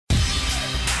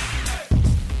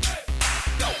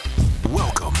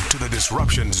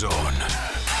Disruption Zone.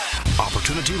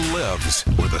 Opportunity lives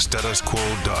where the status quo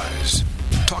dies.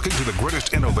 Talking to the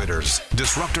greatest innovators,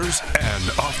 disruptors, and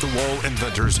off-the-wall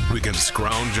inventors we can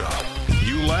scrounge up.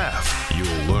 You laugh,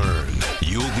 you'll learn,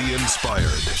 you'll be inspired.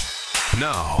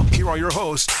 Now, here are your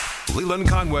hosts, Leland,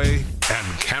 Conway,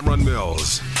 and Cameron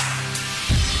Mills.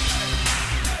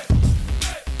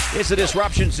 It's the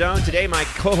Disruption Zone. Today, my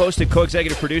co-host and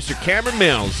co-executive producer, Cameron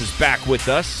Mills, is back with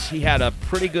us. He had a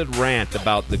pretty good rant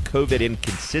about the COVID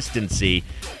inconsistency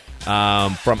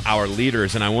from our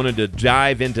leaders, and I wanted to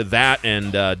dive into that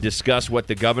and discuss what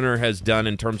the governor has done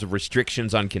in terms of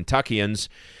restrictions on Kentuckians.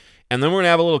 And then we're going to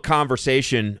have a little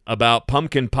conversation about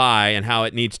pumpkin pie and how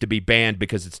it needs to be banned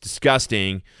because it's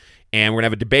disgusting. And we're going to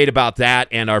have a debate about that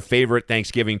and our favorite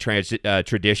Thanksgiving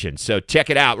tradition. So check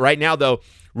it out. Right now, though,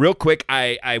 real quick,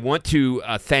 I want to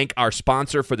thank our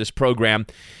sponsor for this program.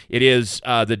 It is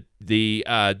the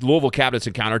Louisville Cabinets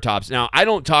and Countertops. Now, I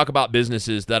don't talk about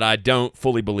businesses that I don't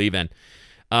fully believe in.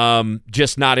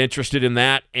 Just not interested in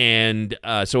that. And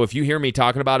so if you hear me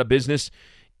talking about a business,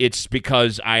 it's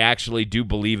because I actually do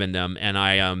believe in them, and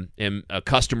I am a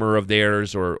customer of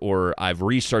theirs, or I've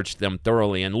researched them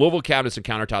thoroughly. And Louisville Cabinets and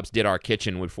Countertops did our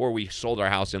kitchen before we sold our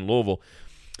house in Louisville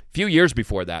a few years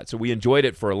before that. So we enjoyed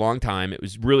it for a long time. It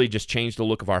was really just changed the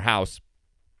look of our house.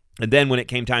 And then when it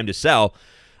came time to sell,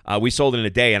 we sold it in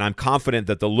a day, and I'm confident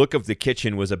that the look of the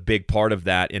kitchen was a big part of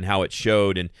that in how it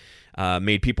showed and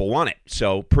made people want it.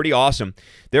 So pretty awesome.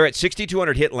 They're at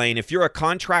 6200 Hit Lane. If you're a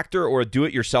contractor or a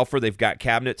do-it-yourselfer, they've got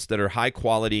cabinets that are high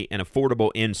quality and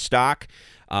affordable in stock.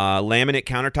 Laminate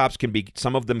countertops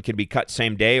some of them can be cut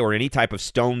same day, or any type of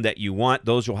stone that you want.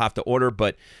 Those you'll have to order,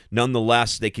 but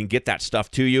nonetheless, they can get that stuff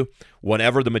to you,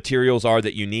 whatever the materials are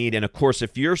that you need. And of course,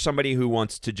 if you're somebody who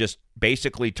wants to just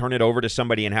basically turn it over to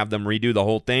somebody and have them redo the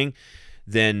whole thing,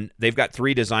 then they've got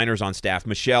 3 designers on staff.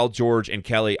 Michelle, George, and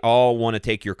Kelly all want to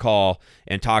take your call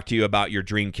and talk to you about your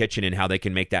dream kitchen and how they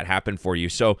can make that happen for you.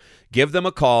 So give them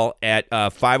a call at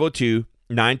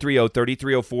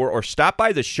 502-930-3304, or stop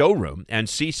by the showroom and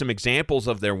see some examples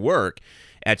of their work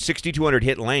at 6200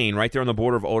 Hit Lane, right there on the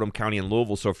border of Oldham County and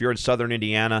Louisville. So if you're in southern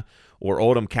Indiana or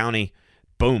Oldham County,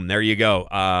 boom, there you go.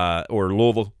 Or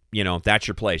Louisville, that's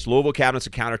your place.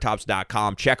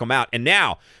 LouisvilleCabinetsandCountertops.com. Check them out. And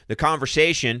now the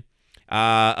conversation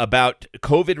about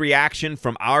COVID reaction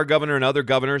from our governor and other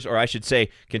governors, or I should say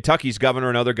Kentucky's governor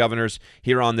and other governors,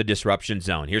 here on the Disruption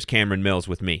Zone. Here's Cameron Mills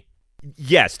with me.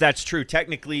 Yes, that's true.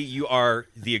 Technically, you are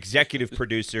the executive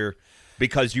producer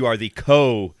because you are the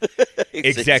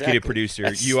co-executive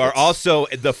producer. You are also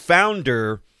the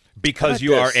founder because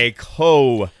you are a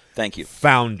Thank you.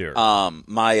 Founder.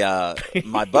 My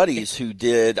buddies who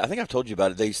did, I think I've told you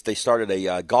about it. They started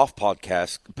a golf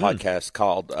podcast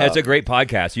called. That's a great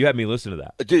podcast. You had me listen to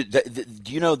that, dude.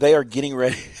 Do you know they are getting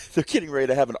ready? They're getting ready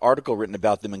to have an article written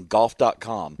about them in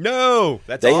golf.com. No,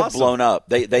 that's they awesome. have blown up.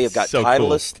 They have got so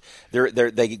Titleist. Cool.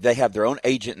 They have their own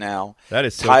agent now. That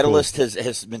is so Titleist cool.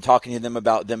 has been talking to them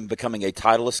about them becoming a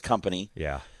Titleist company.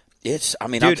 Yeah,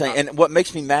 I'm telling you, and what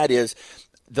makes me mad is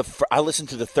I listened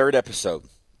to the 3rd episode.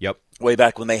 Yep. Way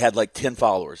back when they had like 10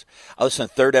 followers. I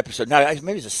listened to the 3rd episode. Now,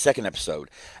 maybe it's the 2nd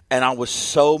episode. And I was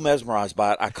so mesmerized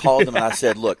by it. I called them and I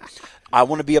said, look, I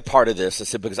want to be a part of this. I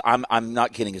said, because I'm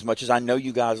not kidding. As much as I know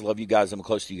you guys, love you guys, I'm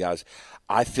close to you guys,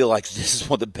 I feel like this is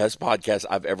one of the best podcasts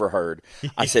I've ever heard.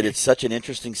 I said, it's such an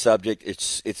interesting subject.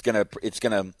 It's gonna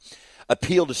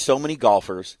appeal to so many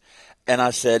golfers. And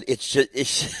I said, it's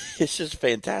just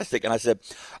fantastic. And I said,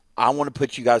 I want to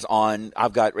put you guys on.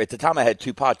 At the time I had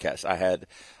 2 podcasts. I had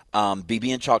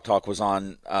BB and Chalk Talk was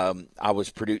on. I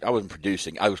wasn't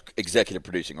producing. I was executive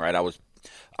producing, right? I was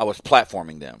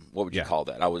platforming them. What would you call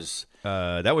that? I was.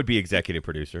 That would be executive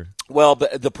producer. Well,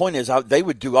 but the point is, they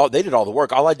did all the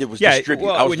work. All I did was distribute.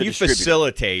 Well, when you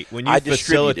facilitate,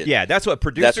 that's what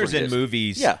producers in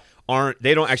movies aren't.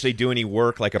 They don't actually do any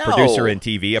work like a producer in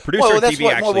TV. A producer in TV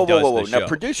actually does the show. Now,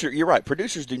 you're right.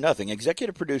 Producers do nothing.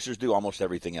 Executive producers do almost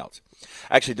everything else.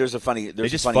 Actually, they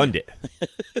just fund it.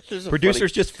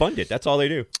 Producers just fund it. That's all they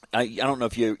do. I don't know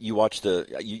if you watch I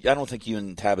don't think you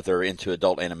and Tabitha are into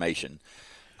adult animation.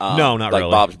 No, not like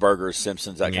really. Bob's Burgers,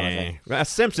 Simpsons, that kind of thing.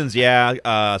 Simpsons,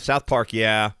 South Park,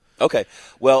 yeah. Okay.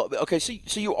 Well, so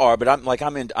you are, but I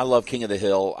love King of the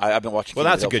Hill. I've been watching King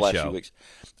of the Hill for the last few weeks.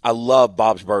 I love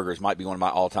Bob's Burgers. Might be one of my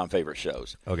all-time favorite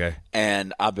shows. Okay.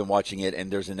 And I've been watching it,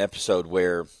 and there's an episode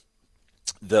where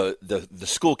the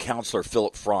school counselor,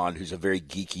 Philip Frond, who's a very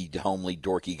geeky, homely,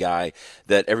 dorky guy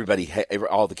that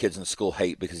all the kids in the school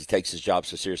hate because he takes his job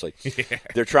so seriously. Yeah.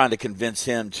 They're trying to convince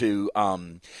him to,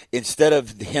 instead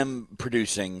of him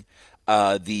producing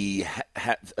the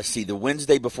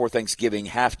Wednesday before Thanksgiving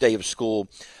half day of school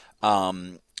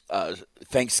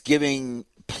Thanksgiving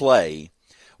play,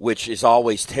 which is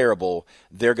always terrible,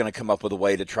 they're going to come up with a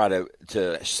way to try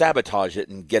to sabotage it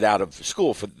and get out of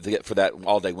school for that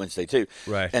all-day Wednesday too.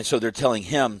 Right. And so they're telling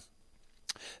him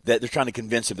that they're trying to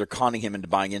convince him, they're conning him into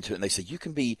buying into it. And they say, you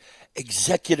can be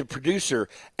executive producer.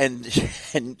 And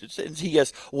he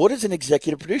goes, what does an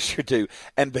executive producer do?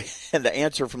 And the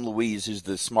answer from Louise, who's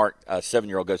the smart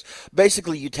 7-year-old, goes,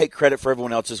 basically you take credit for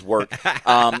everyone else's work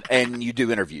and you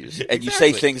do interviews. And you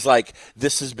say things like,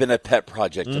 this has been a pet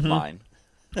project of mine.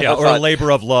 Yeah, or a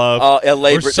labor of love. A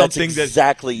labor, or something that's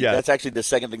exactly. That's actually the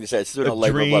second thing to say. It's doing a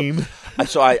labor dream. of love.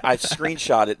 So I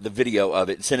screenshotted the video of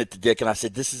it and sent it to Dick, and I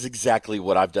said, "This is exactly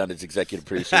what I've done as executive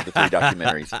producer of the 3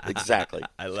 documentaries. Exactly."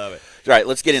 I love it. All right,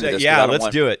 let's get into this. Yeah, let's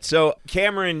do it. So,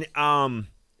 Cameron,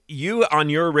 you on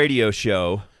your radio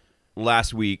show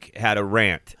last week had a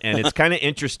rant, and it's kind of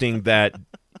interesting that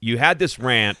you had this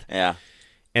rant. Yeah.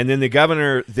 And then the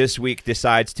governor this week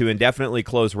decides to indefinitely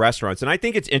close restaurants. And I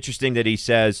think it's interesting that he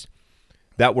says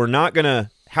that we're not going to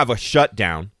have a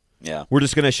shutdown. Yeah. We're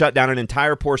just going to shut down an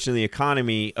entire portion of the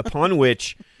economy upon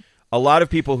which a lot of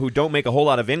people who don't make a whole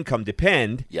lot of income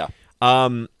depend. Yeah.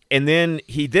 And then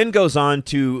he goes on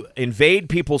to invade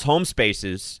people's home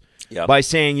spaces by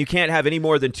saying you can't have any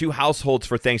more than 2 households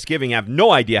for Thanksgiving. I have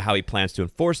no idea how he plans to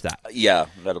enforce that. Yeah,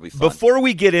 that'll be fun. Before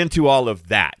we get into all of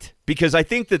that, because I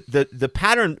think that the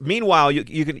pattern. Meanwhile,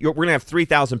 we're going to have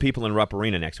 3,000 people in Rupp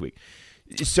Arena next week.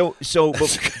 So that's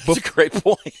a great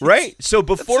point, right? So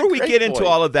before we get into point.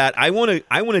 all of that, I want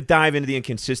to dive into the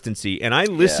inconsistency, and I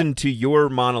listened to your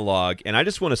monologue, and I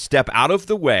just want to step out of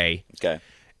the way,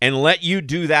 and let you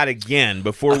do that again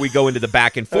before we go into the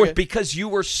back and forth, because you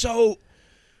were so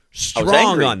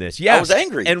strong on this. Yes. I was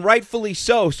angry. And rightfully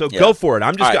so. So go for it.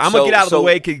 I'm going to get out of the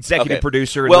way, executive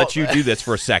producer, and let you do this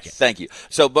for a second. Thank you.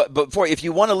 So, but before, if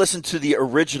you want to listen to the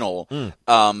original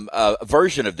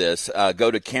version of this, go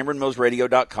to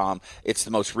CameronMillsRadio.com. It's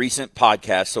the most recent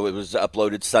podcast, so it was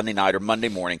uploaded Sunday night or Monday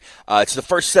morning. It's the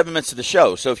first 7 minutes of the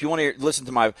show. So if you want to listen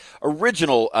to my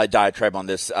original diatribe on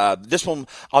this, this one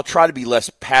I'll try to be less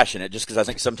passionate, just because I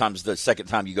think sometimes the second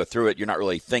time you go through it, you're not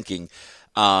really thinking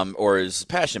or is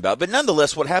passionate about. But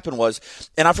nonetheless, what happened was,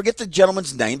 and I forget the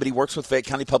gentleman's name, but he works with Fayette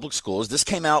County Public Schools. This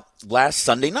came out last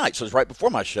Sunday night, so it was right before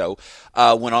my show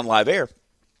went on live air.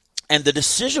 And the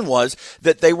decision was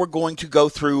that they were going to go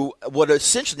through what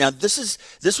essentially, now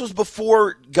this was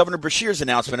before Governor Beshear's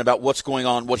announcement about what's going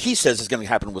on, what he says is going to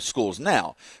happen with schools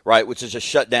now, right, which is a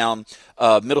shutdown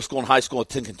middle school and high school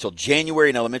until January,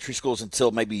 and elementary schools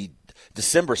until maybe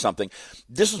December something.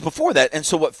 This was before that. And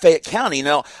so what Fayette County,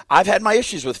 I've had my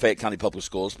issues with Fayette County Public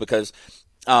Schools because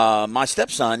my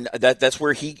stepson, that's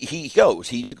where he goes.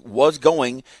 He was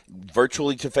going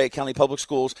virtually to Fayette County Public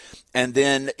Schools, and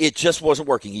then it just wasn't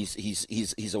working.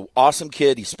 He's an awesome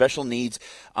kid. He's special needs.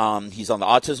 He's on the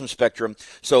autism spectrum.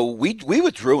 So we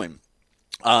withdrew him,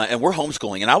 and we're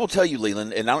homeschooling. And I will tell you,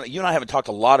 Leland, and you and I haven't talked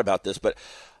a lot about this, but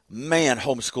man,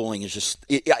 homeschooling is just,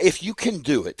 if you can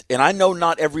do it, and I know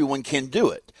not everyone can do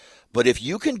it, but if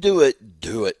you can do it,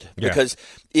 do it. Yeah. Because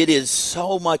it is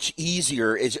so much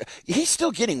easier. He's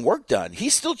still getting work done.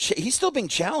 He's still being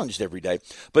challenged every day,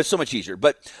 but it's so much easier.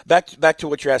 But back to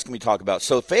what you're asking me to talk about.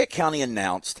 So Fayette County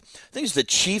announced, I think it's the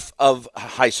chief of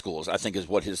high schools, I think is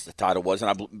what his title was.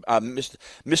 And Mr.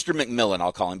 McMillan,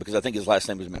 I'll call him, because I think his last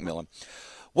name was McMillan.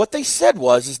 What they said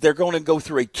is they're going to go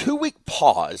through a 2-week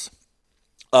pause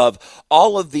of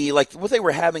all of the, like, what they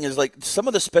were having is, like, some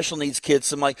of the special needs kids,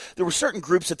 there were certain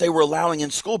groups that they were allowing in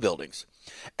school buildings,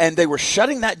 and they were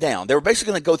shutting that down. They were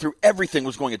basically going to go through everything,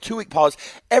 was going a 2-week pause.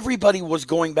 Everybody was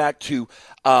going back to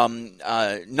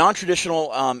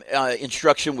non-traditional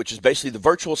instruction, which is basically the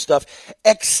virtual stuff,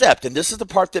 except, and this is the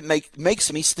part that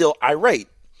makes me still irate,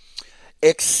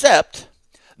 except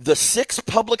the 6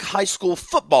 public high school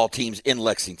football teams in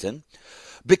Lexington,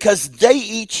 because they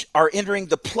each are entering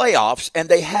the playoffs and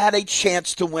they had a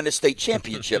chance to win a state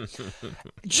championship.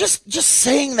 just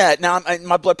saying that, now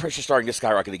my blood pressure's starting to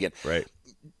skyrocket again. Right.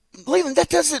 Leland, that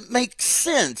doesn't make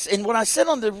sense. And what I said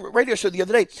on the radio show the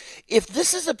other day, if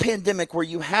this is a pandemic where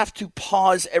you have to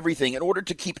pause everything in order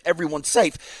to keep everyone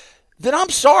safe, then I'm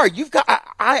sorry.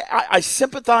 I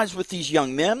sympathize with these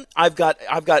young men. I've got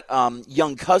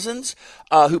young cousins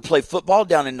who play football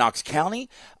down in Knox County,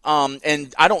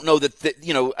 and I don't know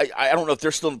I don't know if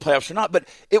they're still in the playoffs or not. But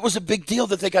it was a big deal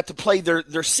that they got to play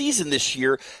their season this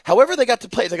year. However, they got to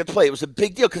play. It was a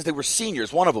big deal because they were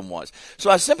seniors. One of them was. So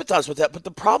I sympathize with that. But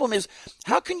the problem is,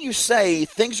 how can you say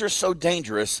things are so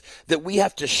dangerous that we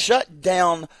have to shut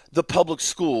down the public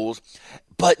schools,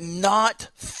 but not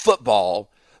football?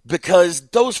 because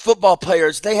those football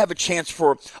players, they have a chance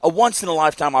for a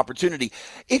once-in-a-lifetime opportunity.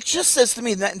 It just says to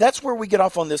me, that's where we get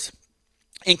off on this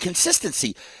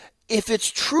inconsistency. If it's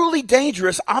truly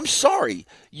dangerous, I'm sorry.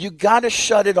 You got to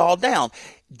shut it all down.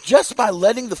 Just by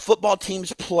letting the football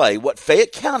teams play, what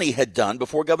Fayette County had done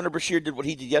before Governor Beshear did what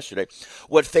he did yesterday,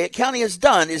 what Fayette County has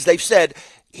done is they've said,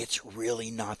 it's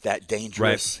really not that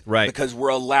dangerous. Right. Because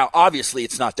obviously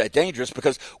it's not that dangerous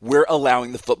because we're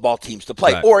allowing the football teams to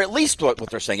play. Right. Or at least what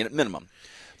they're saying at minimum.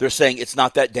 They're saying it's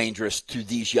not that dangerous to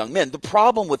these young men. The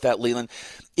problem with that, Leland,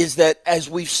 is that as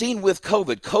we've seen with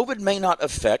COVID may not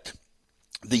affect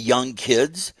the young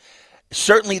kids,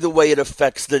 certainly the way it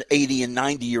affects the 80 and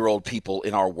 90-year-old people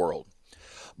in our world.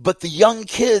 But the young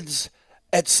kids,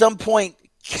 at some point,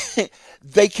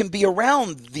 they can be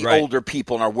around the older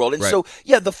people in our world. And so,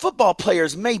 the football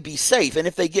players may be safe. And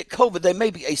if they get COVID, they may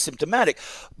be asymptomatic.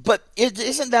 But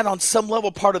isn't that on some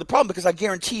level part of the problem? Because I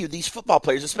guarantee you these football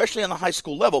players, especially on the high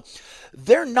school level,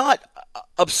 they're not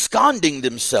absconding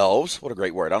themselves. What a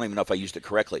great word. I don't even know if I used it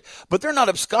correctly. But they're not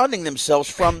absconding themselves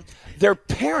from their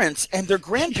parents and their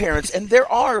grandparents. And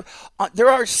there are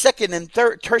second and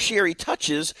tertiary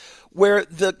touches where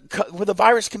the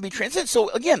virus can be transmitted. So,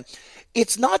 again,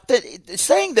 it's not that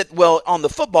saying that, well, on the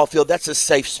football field, that's a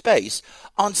safe space.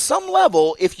 On some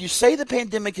level, if you say the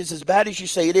pandemic is as bad as you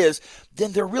say it is,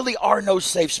 then there really are no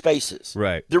safe spaces.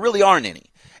 Right. There really aren't any.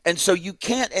 And so you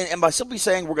can't, and by simply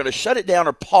saying we're going to shut it down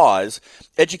or pause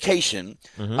education,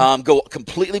 go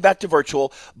completely back to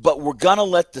virtual, but we're going to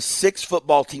let the 6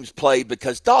 football teams play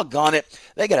because, doggone it,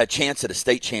 they got a chance at a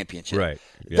state championship. Right.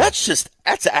 Yeah.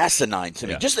 That's asinine to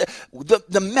me. Yeah. Just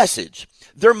the message.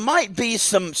 There might be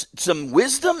some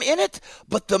wisdom in it,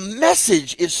 but the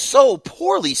message is so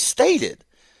poorly stated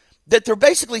that they're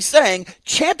basically saying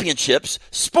championships,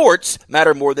 sports,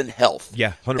 matter more than health.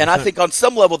 Yeah, 100%. And I think on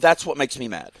some level that's what makes me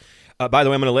mad. By the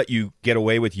way, I'm going to let you get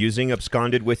away with using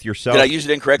absconded with yourself. Did I use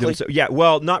it incorrectly? Yeah,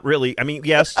 well, not really. I mean,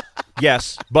 yes,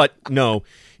 but no.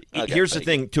 Okay, Here's the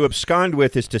thing. To abscond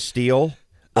with is to steal.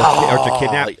 Or to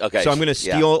kidnap. Okay. So I'm going to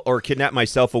steal or kidnap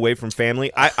myself away from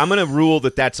family. I'm going to rule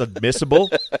that that's admissible.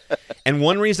 And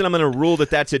one reason I'm going to rule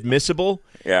that that's admissible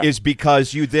is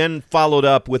because you then followed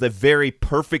up with a very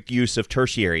perfect use of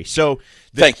tertiary. So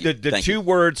the two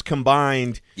words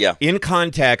combined in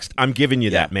context, I'm giving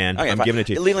you that, man. Okay, I'm giving it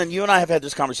to you. Leland, you and I have had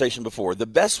this conversation before. The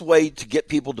best way to get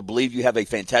people to believe you have a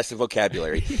fantastic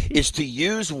vocabulary is to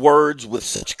use words with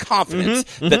such confidence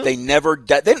that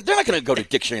they're not going to go to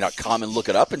dictionary.com and look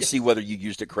it up and see whether you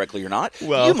used it correctly or not.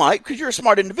 Well, you might because you're a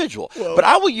smart individual. But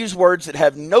I will use words that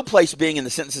have no place being in the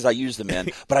sentences I use them in,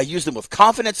 but I use them with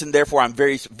confidence, and therefore I'm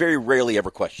very, very rarely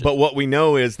ever questioned. But what we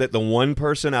know is that the one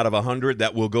person out of 100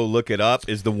 that will go look it up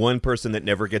is the one person that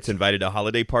never gets invited to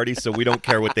holiday parties, so we don't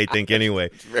care what they think anyway.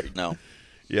 No.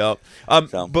 Yep.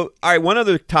 But all right, one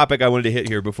other topic I wanted to hit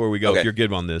here before we go, if you're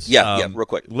good on this. Yeah, real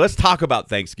quick. Let's talk about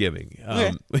Thanksgiving.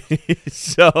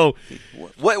 So,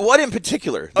 what in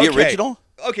particular? The original?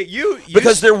 Okay,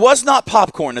 because there was not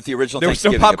popcorn at the original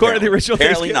Thanksgiving. There was no popcorn at the original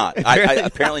Thanksgiving? Apparently not.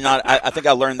 Apparently not. I think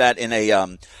I learned that in a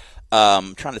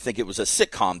I'm trying to think. It was a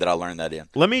sitcom that I learned that in.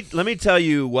 Let me tell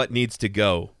you what needs to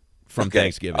go from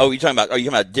Thanksgiving. Oh, are you talking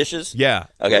about dishes? Yeah.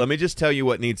 Okay. Let me just tell you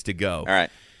what needs to go. All right.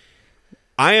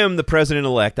 I am the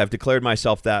president-elect. I've declared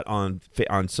myself that on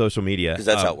social media. Because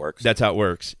that's how it works. That's how it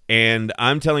works. And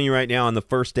I'm telling you right now, on the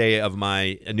first day of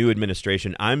my new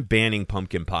administration, I'm banning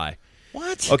pumpkin pie.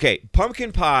 What? Okay,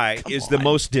 pumpkin pie is the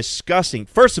most disgusting.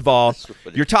 First of all,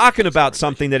 you're talking about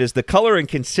something that is the color and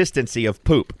consistency of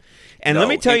poop. And let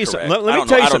me tell you something. Let me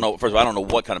tell you something. First of all, I don't know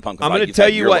what kind of pumpkin pie you've had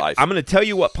in your life. I'm going to tell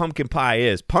you what pumpkin pie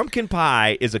is. Pumpkin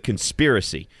pie is a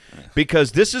conspiracy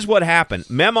because this is what happened.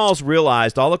 Memoirs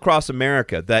realized all across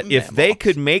America that if they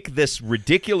could make this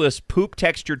ridiculous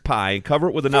poop-textured pie and cover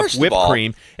it with enough whipped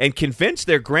cream and convince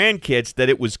their grandkids that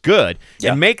it was good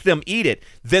and make them eat it,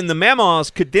 then the memoirs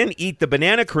could then eat the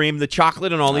banana cream, the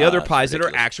chocolate, and all the other pies that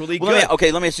are actually good.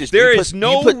 Let me ask you this. There is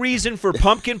no reason for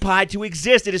pumpkin pie to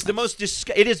exist. It is the most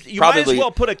you might as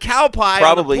well put a cow pie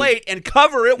on the plate and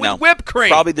cover it with whipped cream.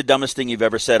 Probably the dumbest thing you've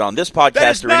ever said on this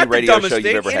podcast or any radio show you've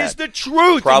ever had. It is the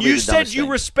truth. You said you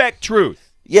respect truth.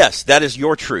 Yes, that is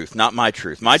your truth, not my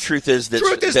truth. My truth is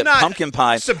that, pumpkin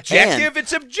pie subjective.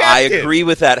 It's objective. I agree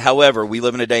with that. However, we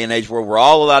live in a day and age where we're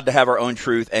all allowed to have our own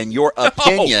truth, and your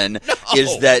opinion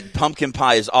is that pumpkin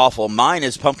pie is awful. Mine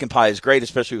is pumpkin pie is great,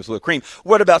 especially with whipped cream.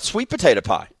 What about sweet potato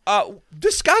pie?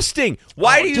 Disgusting.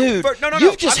 Why do you? Dude, no.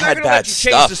 You've just had bad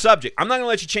stuff. Change the subject. I'm not going to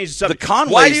let you change the subject. The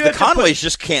Conways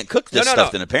just can't cook this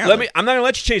stuff. Then apparently, I'm not going to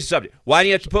let you change the subject. Why do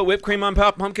you have to put whipped cream on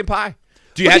pumpkin pie?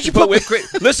 Do you have to put whipped cream?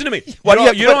 Listen to me.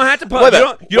 Why You don't have to put.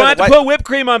 You don't have to put whipped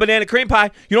cream on banana cream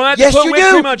pie. You don't have to put whipped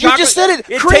cream on chocolate. You just said it.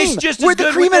 It Cream. tastes just Where as the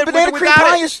good cream with and banana cream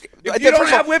pie is. If you don't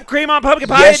have whipped cream on pumpkin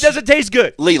pie, it doesn't taste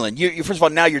good. Leland, you first of all,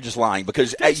 now you're just lying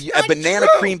because a banana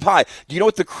cream pie. Do you know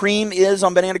what the cream is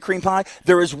on banana cream pie?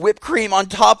 There is whipped cream on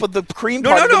top of the cream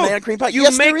part of the banana cream pie.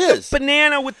 Yes, there is. The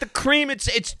banana with the cream.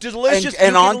 It's delicious.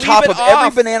 And on top of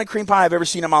every banana cream pie I've ever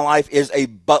seen in my life is a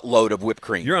buttload of whipped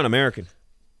cream. You're un-American.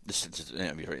 This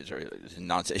is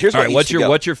nonsense. Here's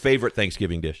what's your favorite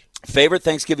Thanksgiving dish? Favorite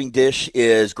Thanksgiving dish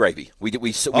is gravy. We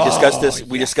discussed this. Yes.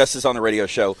 We discussed this on the radio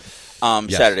show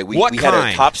Saturday. We had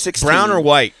a top 16. Brown or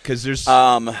white? Because there's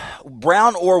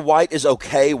brown or white is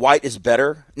okay. White is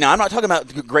better. Now I'm not talking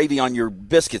about gravy on your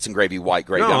biscuits and gravy, white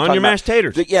gravy. No, on your mashed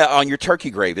taters. On your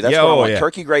turkey gravy. That's what I want. Yeah.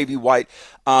 Turkey gravy, white.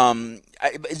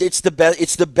 It's the best.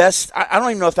 It's the best. I don't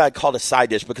even know if I'd call it a side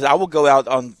dish because I will go out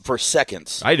for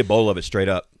seconds. I eat a bowl of it straight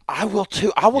up. I will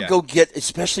too. I will go get,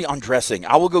 especially on dressing.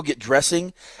 I will go get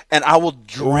dressing, and I will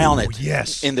drown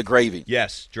it in the gravy.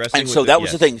 Yes, dressing. And so that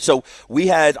was the thing. So we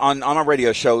had on our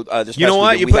radio show this. You know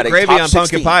what? You put gravy on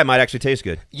pumpkin pie, it might actually taste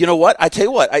good. You know what? I tell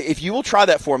you what. If you will try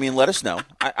that for me and let us know,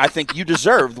 I think you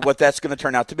deserve what that's going to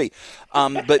turn out to be.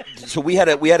 But so we had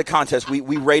a contest.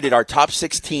 We rated our top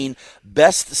 16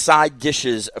 best side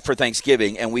dishes for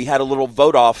Thanksgiving, and we had a little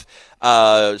vote off.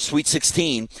 Sweet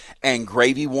 16, and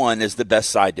gravy won as the best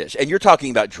side dish. And you're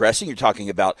talking about dressing. You're talking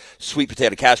about sweet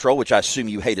potato casserole, which I assume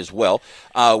you hate as well.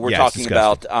 We're talking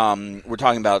about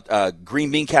green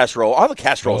bean casserole. All the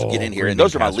casseroles get in here, and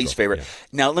those are my least favorite.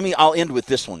 Yeah. Now I'll end with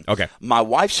this one. Okay. My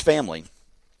wife's family.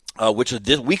 Which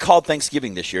is we called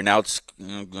Thanksgiving this year. Now it's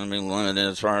going to be limited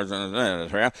as far as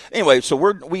anyway. So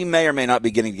we may or may not be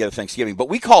getting together Thanksgiving, but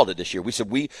we called it this year. We said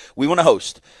we want to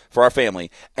host for our family,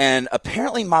 and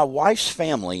apparently my wife's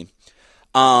family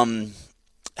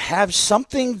have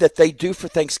something that they do for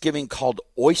Thanksgiving called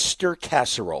oyster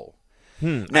casserole.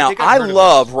 Now I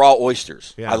love raw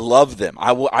oysters. Yeah. I love them.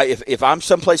 If I'm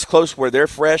someplace close where they're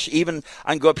fresh, even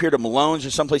I can go up here to Malone's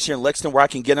or someplace here in Lexington where I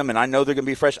can get them, and I know they're going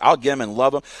to be fresh. I'll get them and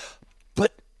love them.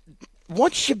 But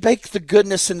once you bake the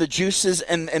goodness and the juices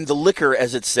and the liquor,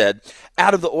 as it said,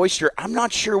 out of the oyster, I'm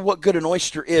not sure what good an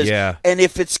oyster is. Yeah. And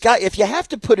if you have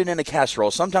to put it in a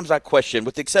casserole, sometimes I question,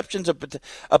 with the exceptions of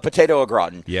a potato au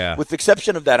gratin. Yeah. With the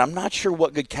exception of that, I'm not sure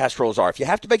what good casseroles are. If you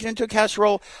have to bake it into a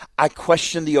casserole, I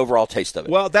question the overall taste of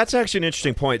it. Well, that's actually an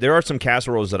interesting point. There are some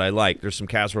casseroles that I like. There's some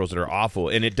casseroles that are awful,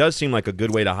 and it does seem like a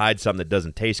good way to hide something that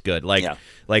doesn't taste good.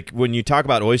 Like when you talk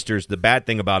about oysters, the bad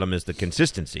thing about them is the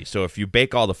consistency. So if you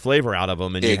bake all the flavor out of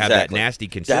them and you have that nasty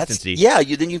consistency,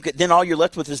 then all you're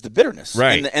left with is the bitterness,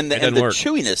 right? And the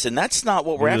chewiness, and that's not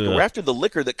what we're after. We're after the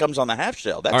liquor that comes on the half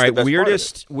shell. That's all right. The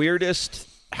best Weirdest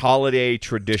holiday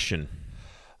tradition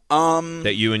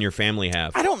that you and your family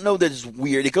have. I don't know that it's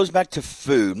weird. It goes back to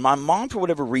food. My mom, for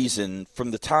whatever reason,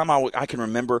 from the time I can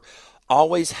remember,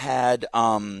 always had.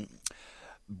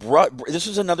 This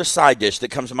was another side dish that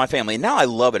comes to my family, and now I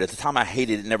love it. At the time, I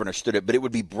hated it, never understood it, but it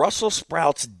would be Brussels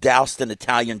sprouts doused in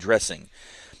Italian dressing.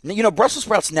 You know, Brussels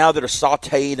sprouts now that are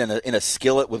sautéed in a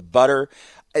skillet with butter,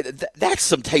 that's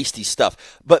some tasty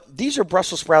stuff. But these are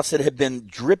Brussels sprouts that have been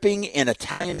dripping in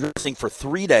Italian dressing for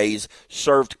 3 days,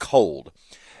 served cold.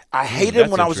 I hated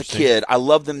them when I was a kid. I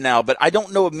love them now, but I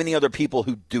don't know of many other people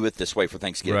who do it this way for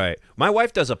Thanksgiving. Right. My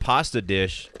wife does a pasta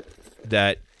dish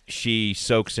that she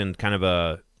soaks in kind of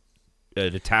an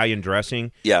Italian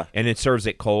dressing, and it serves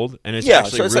it cold, and it's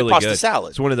actually so it's really like pasta good. Salad.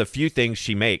 It's one of the few things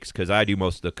she makes because I do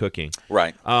most of the cooking.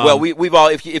 Right. Well, we've all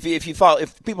if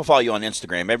people follow you on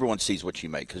Instagram, everyone sees what you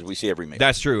make because we see every meal.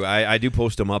 That's true. I do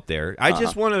post them up there. I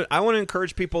just want to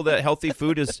encourage people that healthy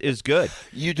food is good.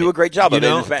 You do a great job of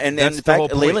it, and in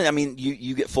fact, Leland, I mean,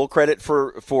 you get full credit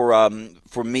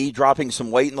for me dropping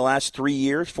some weight in the last 3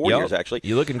 years, 4 years actually.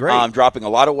 You're looking great. I'm dropping a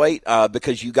lot of weight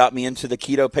because you got me into the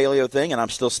keto paleo thing, and I'm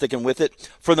still sticking with it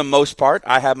for the most part.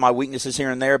 I have my weaknesses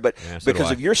here and there, but because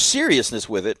of your seriousness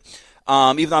with it,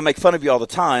 even though I make fun of you all the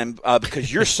time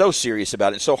because you're so serious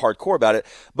about it and so hardcore about it,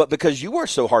 but because you are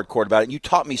so hardcore about it and you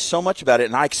taught me so much about it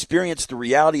and I experienced the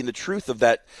reality and the truth of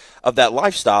that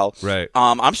lifestyle, right?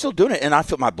 I'm still doing it and I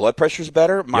feel my blood pressure's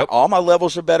better, all my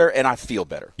levels are better, and I feel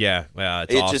better. Yeah,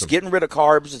 it's awesome. Just getting rid of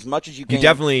carbs as much as you can. You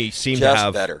definitely seem to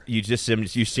have better. You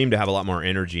seem to have a lot more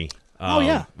energy.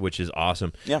 Which is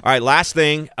awesome. Yeah. All right, last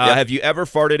thing. Have you ever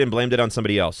farted and blamed it on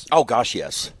somebody else? Oh, gosh,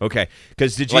 yes. Okay.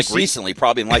 Because did you recently,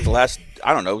 probably in the last,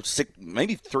 I don't know,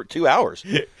 2 hours.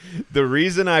 The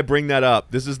reason I bring that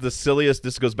up, this is the silliest.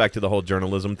 This goes back to the whole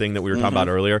journalism thing that we were talking about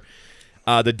earlier.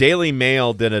 The Daily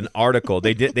Mail did an article.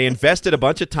 They invested a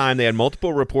bunch of time. They had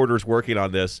multiple reporters working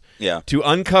on this to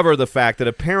uncover the fact that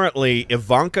apparently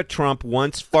Ivanka Trump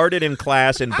once farted in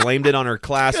class and blamed it on her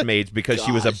classmates because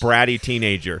she was a bratty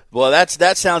teenager. Well,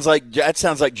 that sounds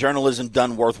like journalism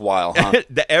done worthwhile, huh?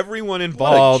 Everyone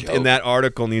involved in that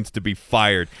article needs to be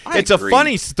fired. It's agree. a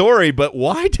funny story, but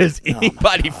why does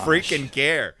anybody freaking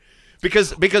care?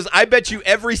 Because I bet you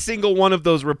every single one of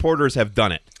those reporters have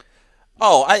done it.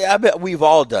 Oh, I bet we've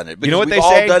all done it. You know what we've they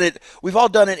all say? Done it, we've all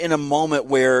done it in a moment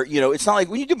where, it's not like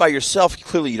when you do it by yourself,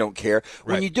 clearly you don't care.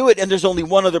 When you do it and there's only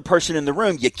one other person in the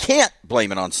room, you can't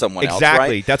blame it on someone else, right?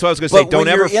 Exactly. That's what I was going to say. Don't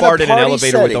ever fart in an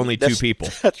elevator with only two people.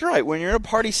 That's right. When you're in a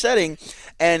party setting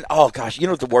and, oh, gosh, you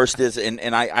know what the worst is?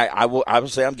 And I will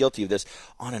say I'm guilty of this,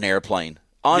 on an airplane.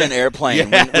 An airplane.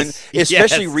 Yes.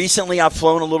 Especially recently I've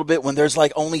flown a little bit when there's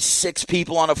like only 6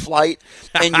 people on a flight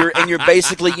and you're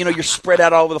basically, you're spread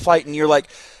out all over the flight and you're like,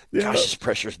 gosh, this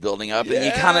pressure's building up. And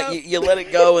you kind of, you let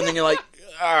it go and then you're like,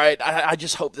 all right, I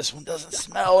just hope this one doesn't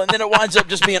smell. And then it winds up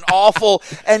just being awful.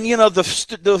 And,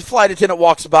 the flight attendant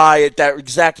walks by at that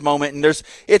exact moment and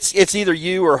it's either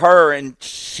you or her and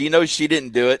she knows she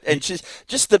didn't do it. And she's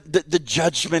just the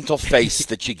judgmental face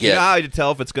that you get. You know how to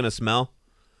tell if it's going to smell?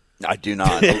 I do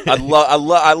not. I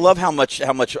love how much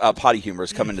potty humor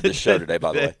has come into this show today.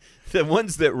 By the way, the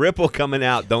ones that ripple coming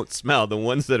out don't smell. The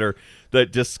ones that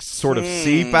just sort of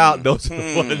seep out, those are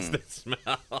the ones that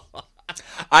smell.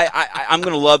 I'm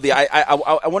going to love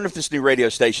I wonder if this new radio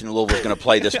station in Louisville is going to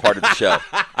play this part of the show.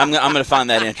 I'm going to find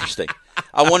that interesting.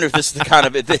 I wonder if this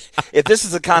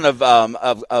is the kind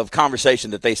of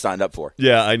conversation that they signed up for.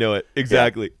 Yeah, I know it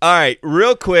exactly. Yeah. All right,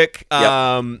 real quick.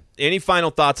 Any final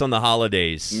thoughts on the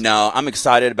holidays? No, I'm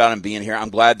excited about them being here.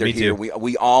 I'm glad they're here. Too.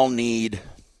 We all need.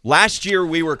 Last year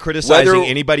we were criticizing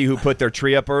anybody who put their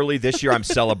tree up early. This year I'm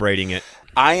celebrating it.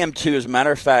 I am too. As a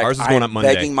matter of fact, ours is going up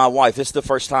Monday. Begging my wife. This is the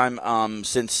first time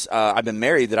since I've been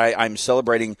married that I'm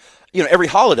celebrating. Every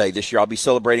holiday this year I'll be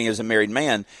celebrating as a married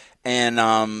man. And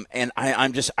I'm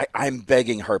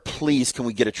begging her, please, can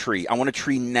we get a tree? I want a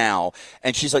tree now.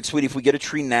 And she's like, sweetie, if we get a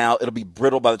tree now, it'll be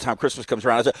brittle by the time Christmas comes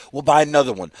around. I said, we'll buy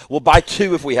another one. We'll buy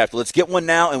 2 if we have to. Let's get one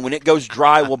now, and when it goes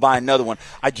dry, we'll buy another one.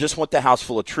 I just want the house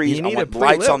full of trees. I want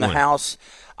lights on the house.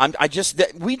 I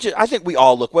think we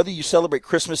all look, whether you celebrate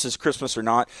Christmas as Christmas or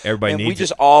not. Everybody needs we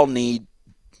just all need.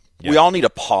 Yeah. We all need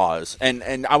a pause.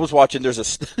 And I was watching. There's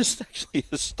actually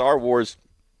a Star Wars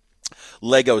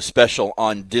Lego special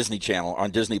on Disney Channel, on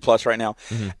Disney Plus right now,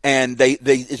 and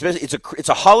it's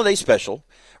a holiday special,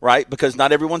 right? Because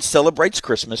not everyone celebrates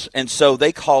Christmas, and so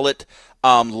they call it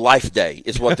Life Day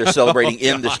is what they're celebrating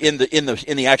in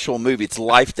the actual movie. It's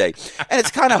Life Day, and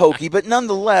it's kind of hokey, but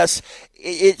nonetheless,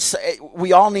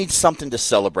 we all need something to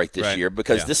celebrate this year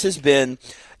because this has been.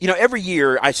 Every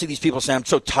year I see these people saying, I'm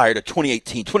so tired of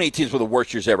 2018. 2018 is one of the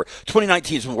worst years ever.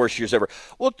 2019 is one of the worst years ever.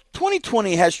 Well,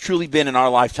 2020 has truly been in our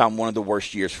lifetime one of the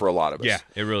worst years for a lot of us. Yeah,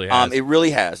 it really has. It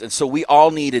really has. And so we all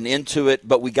need an end to it,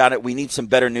 but we need some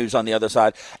better news on the other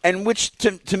side. And which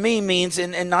to me means,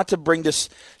 and not to bring this,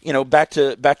 back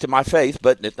to my faith,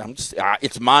 but I'm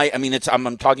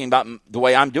talking about the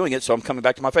way I'm doing it, so I'm coming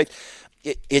back to my faith.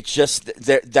 It's just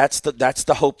that's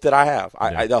the hope that I have.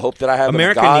 The hope that I have.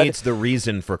 America needs the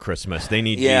reason for Christmas. They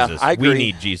need Jesus. I agree. We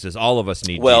need Jesus. All of us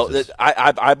need Jesus. Well,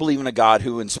 I believe in a God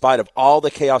who, in spite of all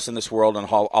the chaos in this world and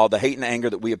all the hate and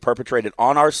anger that we have perpetrated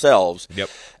on ourselves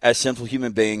as sinful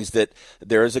human beings, that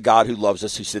there is a God who loves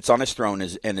us, who sits on his throne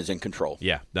and is in control.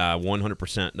 Yeah,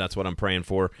 100%. That's what I'm praying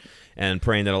for. And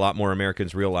praying that a lot more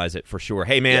Americans realize it for sure.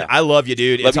 Hey, man, I love you,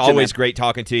 dude. It's always great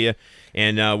talking to you.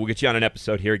 And we'll get you on an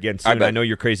episode here again soon. I know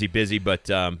you're crazy busy, but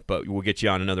we'll get you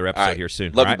on another episode here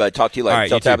soon. Love you, bud. Talk to you later. All right,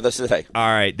 Tell Tabitha today. All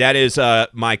right. That is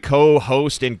my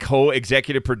co-host and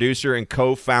co-executive producer and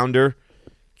co-founder,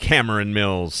 Cameron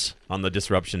Mills, on the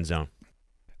Disruption Zone.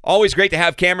 Always great to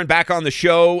have Cameron back on the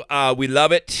show. We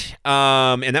love it.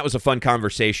 And that was a fun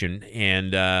conversation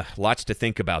and lots to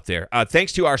think about there.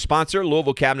 Thanks to our sponsor,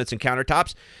 Louisville Cabinets and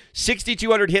Countertops,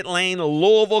 6200 Hit Lane,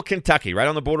 Louisville, Kentucky, right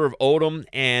on the border of Oldham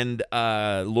and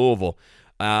Louisville.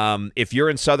 If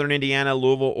you're in southern Indiana,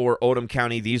 Louisville, or Oldham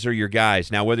County, these are your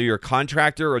guys. Now, whether you're a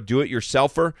contractor or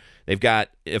do-it-yourselfer, they've got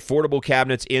affordable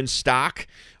cabinets in stock.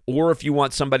 Or if you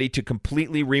want somebody to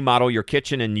completely remodel your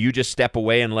kitchen and you just step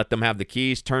away and let them have the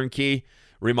keys, turnkey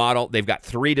remodel, they've got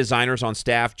 3 designers on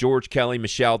staff, George, Kelly,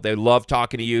 Michelle. They love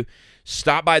talking to you.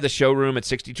 Stop by the showroom at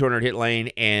 6200 Hit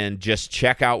Lane and just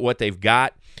check out what they've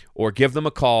got, or give them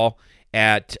a call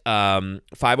at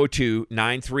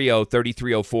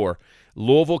 502-930-3304.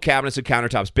 Louisville Cabinets and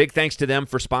Countertops. Big thanks to them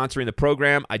for sponsoring the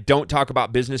program. I don't talk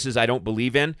about businesses I don't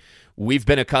believe in. We've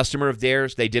been a customer of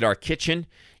theirs. They did our kitchen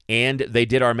and they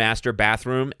did our master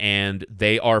bathroom, and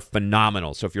they are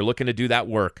phenomenal. So if you're looking to do that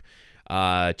work,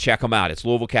 check them out. It's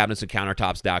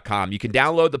LouisvilleCabinetsandCountertops.com. You can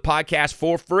download the podcast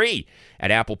for free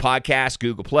at Apple Podcasts,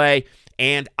 Google Play,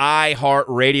 and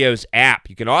iHeartRadio's app.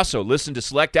 You can also listen to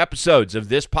select episodes of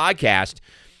this podcast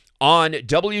on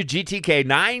WGTK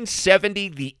 970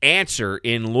 The Answer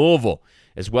in Louisville,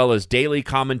 as well as daily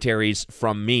commentaries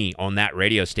from me on that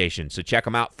radio station. So check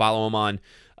them out. Follow them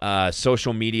on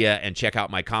social media and check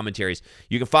out my commentaries.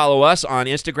 You can follow us on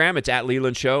Instagram. It's at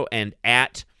Leland Show and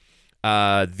at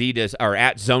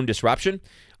Zone Disruption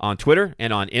on Twitter,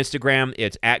 and on Instagram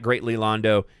it's at Great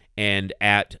Lelando and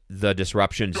at The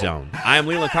Disruption Zone. I am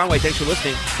Leland Conway. Thanks for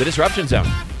listening to The Disruption Zone.